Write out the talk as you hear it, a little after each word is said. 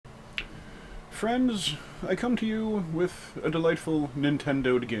friends, I come to you with a delightful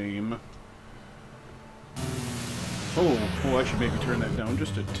Nintendo game. Oh, I should maybe turn that down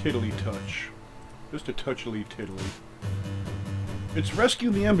just a tiddly touch. Just a touchily tiddly. It's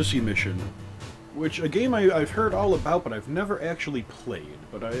Rescue the Embassy Mission, which a game I've heard all about, but I've never actually played.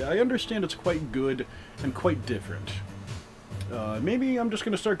 But I understand it's quite good and quite different. Maybe I'm just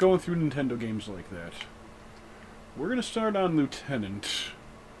going to start going through Nintendo games like that. We're going to start on Lieutenant.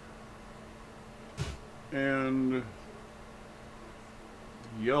 And...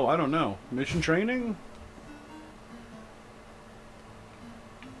 yo, I don't know. Mission training?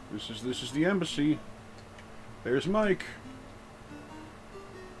 This is the embassy. There's Mike.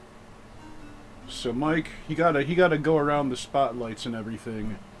 So Mike, he gotta go around the spotlights and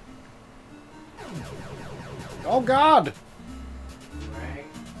everything. Oh God! Right.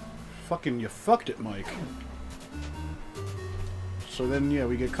 Fucking you fucked it, Mike. So then, yeah,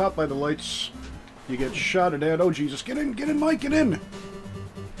 we get caught by the lights. You get shot at. Oh Jesus, get in, Mike, get in!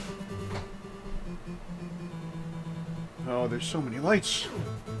 Oh, there's so many lights.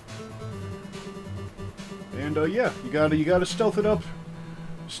 And yeah, you gotta stealth it up.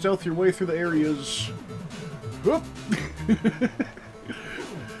 Stealth your way through the areas. Whoop!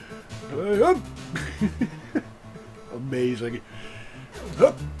 Whoop! Amazing.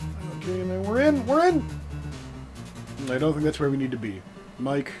 Whoop! Okay, and then we're in! I don't think that's where we need to be.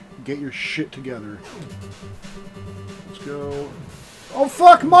 Mike, get your shit together. Let's go. Oh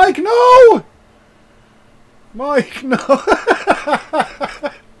fuck, Mike, no! Mike, no!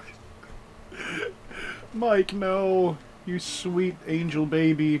 Mike, no. You sweet angel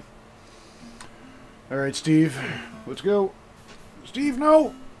baby. Alright, Steve. Let's go. Steve,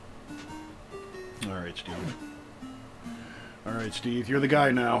 no! Alright, Steve. Alright, Steve. You're the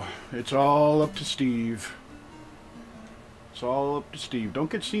guy now. It's all up to Steve. It's all up to Steve.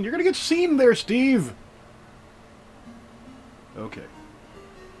 Don't get seen. You're gonna get seen there, Steve! Okay.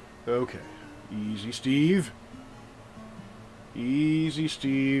 Okay. Easy, Steve. Easy,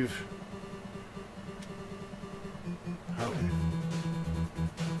 Steve. Okay.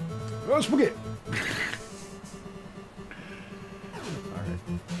 Oh, spaghetti! Alright.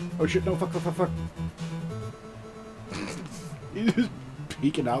 Oh shit, no, fuck. He's just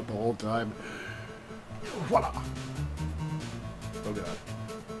peeking out the whole time. Voila! Oh god.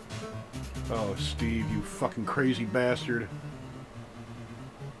 Oh, Steve, you fucking crazy bastard.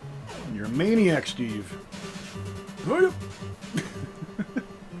 You're a maniac, Steve.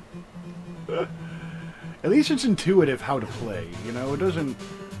 At least it's intuitive how to play, you know? It doesn't...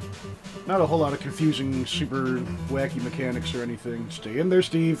 not a whole lot of confusing, super wacky mechanics or anything. Stay in there,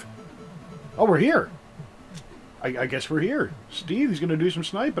 Steve. Oh, we're here! I guess we're here. Steve's gonna do some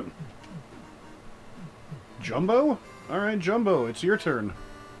sniping. Jumbo? Alright, Jumbo, it's your turn.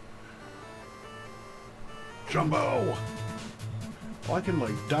 Jumbo! Oh, I can,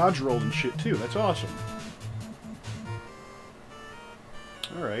 like, dodge roll and shit, too. That's awesome.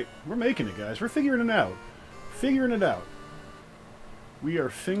 Alright, we're making it, guys. We're figuring it out. Figuring it out. We are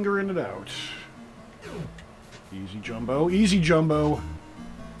fingering it out. Easy, Jumbo. Easy, Jumbo.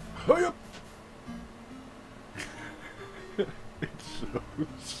 Hi-yup! It's so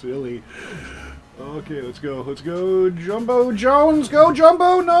silly. Okay, let's go. Let's go, Jumbo Jones! Go,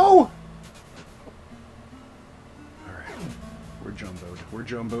 Jumbo! No! Alright. We're jumboed. We're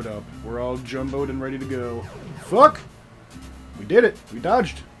jumboed up. We're all jumboed and ready to go. Fuck! We did it. We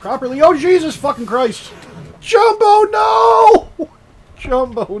dodged properly. Oh, Jesus fucking Christ! Jumbo, no!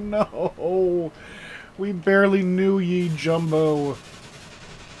 Jumbo, no! We barely knew ye, Jumbo.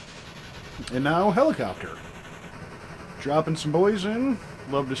 And now, helicopter. Dropping some boys in.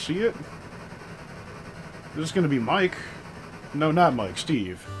 Love to see it. This is going to be Mike. No, not Mike.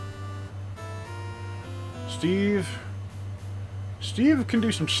 Steve. Steve can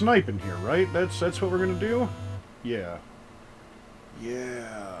do some sniping here, right? That's what we're going to do? Yeah.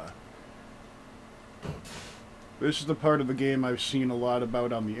 Yeah. This is the part of the game I've seen a lot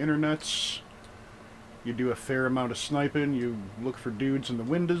about on the internets. You do a fair amount of sniping. You look for dudes in the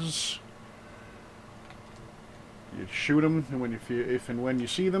windows. You shoot them, and if and when you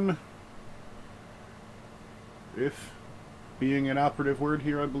see them. If being an operative word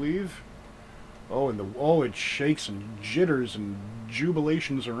here, I believe. Oh, and it shakes and jitters and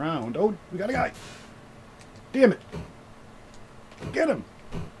jubilations around. Oh, we got a guy. Damn it. Get him.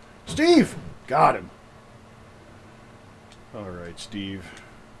 Steve! Got him. Alright, Steve.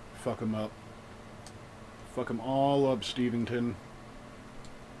 Fuck him up. Fuck them all up, Stevington.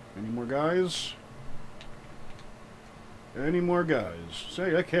 Any more guys? Any more guys?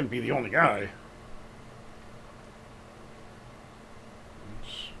 Say, I can't be the only guy.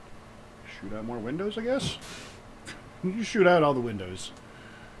 Let's Shoot out more windows, I guess? You shoot out all the windows.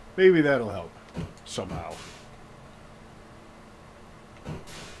 Maybe that'll help. Somehow.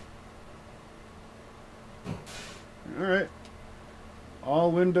 Alright.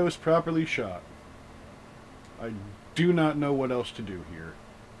 All windows properly shot. I do not know what else to do here.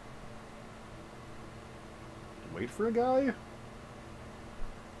 Wait for a guy?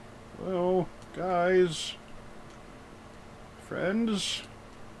 Hello, guys. Friends?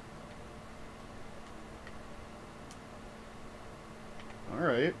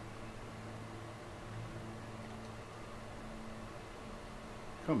 Alright.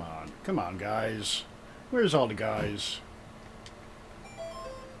 Come on. Come on, guys. Where's all the guys?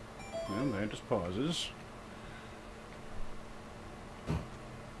 And that just pauses.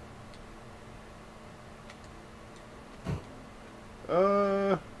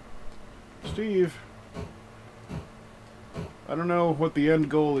 Steve. I don't know what the end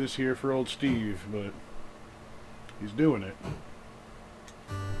goal is here for old Steve, but he's doing it.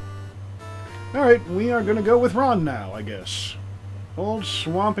 Alright, we are gonna go with Ron now, I guess. Old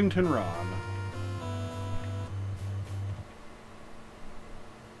Swampington Ron.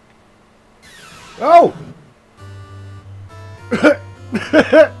 Oh!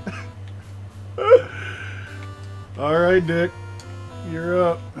 Alright, Dick. You're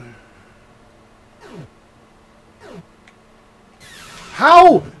up.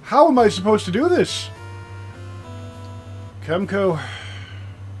 How? How am I supposed to do this? Chemco.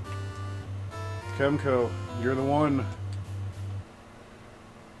 Chemco, you're the one.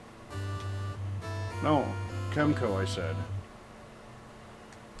 No, Chemco, I said.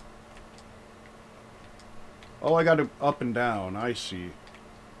 Oh, I got it up and down. I see.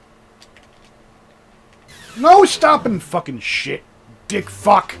 No stopping fucking shit, dick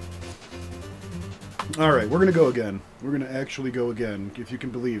fuck. Alright, we're gonna go again. We're gonna actually go again, if you can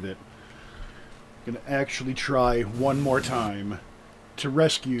believe it. Gonna actually try one more time to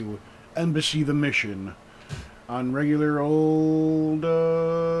rescue Embassy the Mission on regular old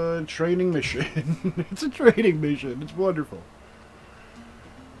training mission. It's a training mission. It's wonderful.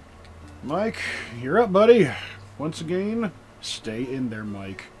 Mike, you're up, buddy. Once again, stay in there,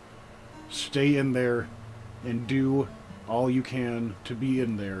 Mike. Stay in there and do all you can to be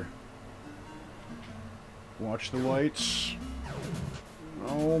in there. Watch the lights.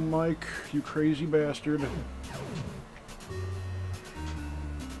 Oh, Mike, you crazy bastard.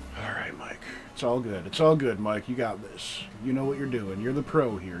 Alright, Mike. It's all good. It's all good, Mike. You got this. You know what you're doing. You're the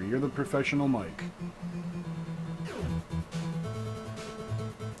pro here. You're the professional Mike.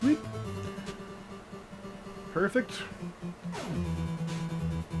 Wait. Perfect.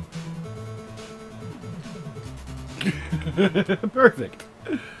 Perfect.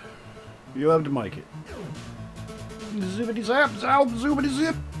 You'll have to mic it. Zippity zap, zow, zoopity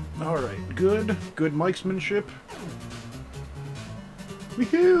zip. Alright, good. Good mic'smanship.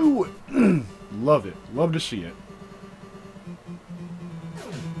 Woohoo! Love it. Love to see it.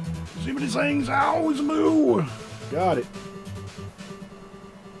 Zippity zang, zow, zaboo. Got it.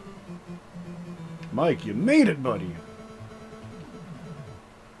 Mike, you made it, buddy.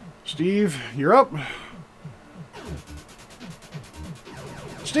 Steve, you're up.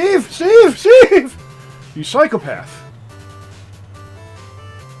 Steve! Steve! Steve! You psychopath.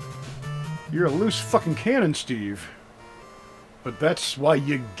 You're a loose fucking cannon, Steve. But that's why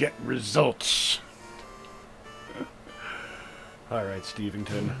you get results. Alright,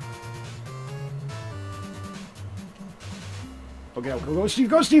 Stevington. Okay, go, Steve!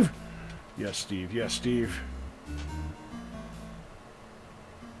 Go, Steve! Yes, Steve. Yes, Steve.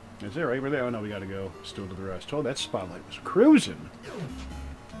 Is that right? We're there. Oh, no, we gotta go. Still to the rest. Oh, that spotlight was cruising.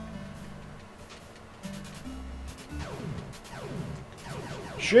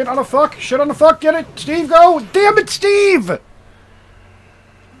 Shit on a fuck! Shit on a fuck! Get it! Steve, go! Damn it, Steve!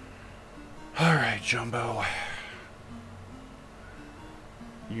 Alright, Jumbo.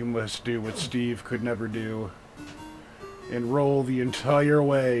 You must do what Steve could never do. And roll the entire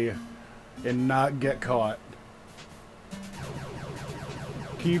way and not get caught.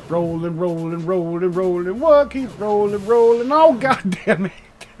 Keep rolling, rolling, rolling, rolling. What? Keep rolling, rolling. Oh, god damn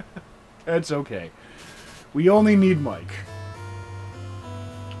it. That's okay. We only need Mike.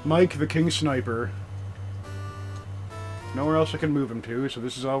 Mike, the King Sniper. Nowhere else I can move him to, so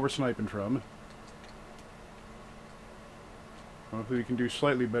this is all we're sniping from. Hopefully we can do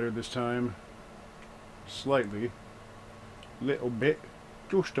slightly better this time. Slightly. Little bit.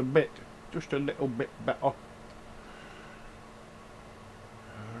 Just a bit. Just a little bit better.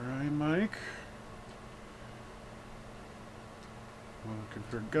 Alright, Mike. Looking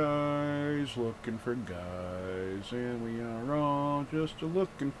for guys, looking for guys, and we are all just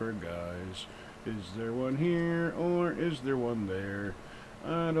looking for guys. Is there one here, or is there one there?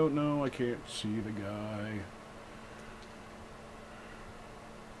 I don't know, I can't see the guy.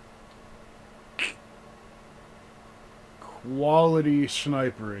 Quality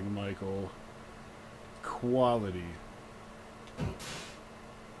snipering, Michael. Quality.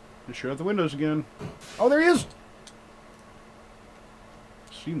 Just shut out the windows again. Oh, there he is!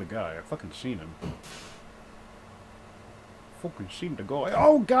 Seen the guy. I fucking seen him. Fucking seen the guy.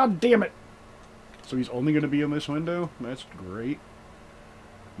 Oh, god damn it! So he's only going to be in this window? That's great.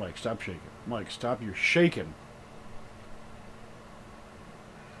 Mike, stop shaking. Mike, stop your shaking.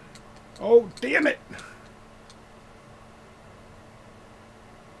 Oh, damn it!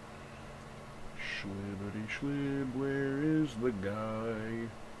 Schlibbity schlib, where is the guy?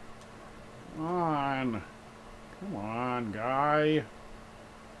 Come on. Come on, guy.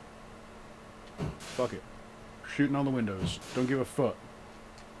 Fuck it. Shooting on the windows. Don't give a fuck.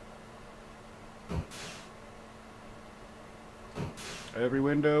 Every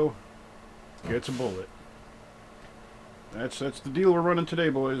window gets a bullet. That's the deal we're running today,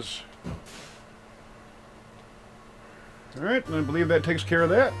 boys. Alright, and I believe that takes care of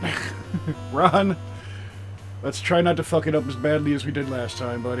that. Ron, let's try not to fuck it up as badly as we did last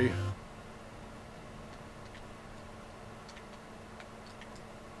time, buddy.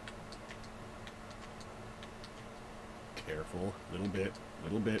 Careful. Little bit,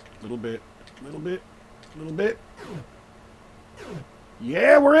 little bit, little bit, little bit, little bit.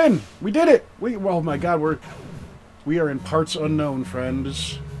 Yeah, we're in! We did it! Oh my god, we are in parts unknown,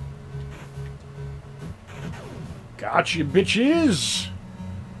 friends. Gotcha, bitches!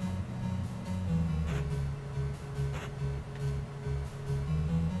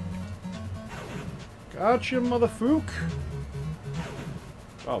 Gotcha, motherfuck!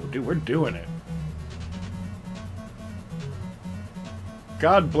 Oh, dude, we're doing it.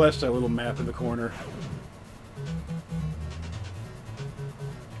 God bless that little map in the corner.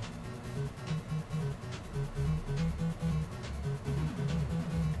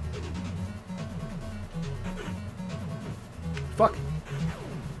 Fuck.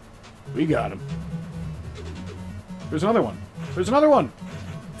 We got him. There's another one. There's another one.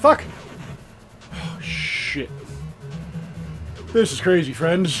 Fuck. Oh, shit. This is crazy,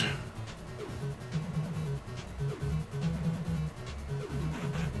 friends.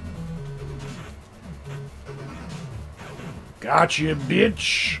 Gotcha,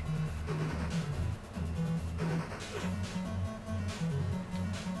 bitch.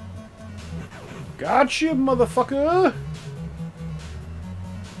 Gotcha, motherfucker.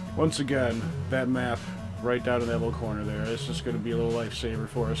 Once again, that map right down in that little corner there. It's just going to be a little lifesaver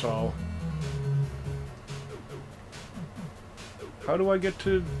for us all. How do I get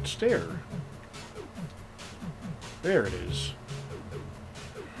to stare? There it is.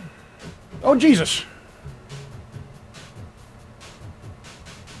 Oh, Jesus!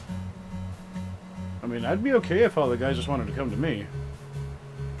 I mean, I'd be okay if all the guys just wanted to come to me.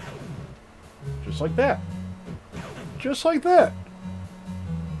 Just like that. Just like that.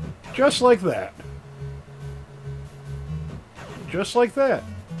 Just like that. Just like that.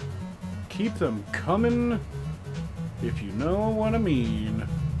 Keep them coming, if you know what I mean.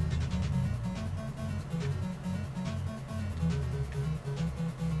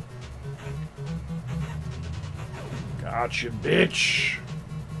 Gotcha, bitch.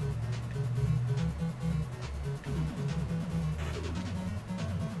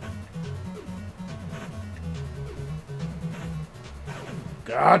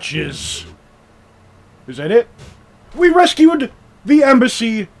 Gotchas. Is that it? We rescued the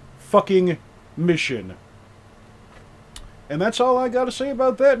embassy fucking mission. And that's all I gotta say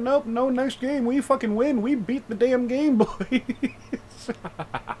about that. Nope, no next game. We fucking win. We beat the damn game, boys.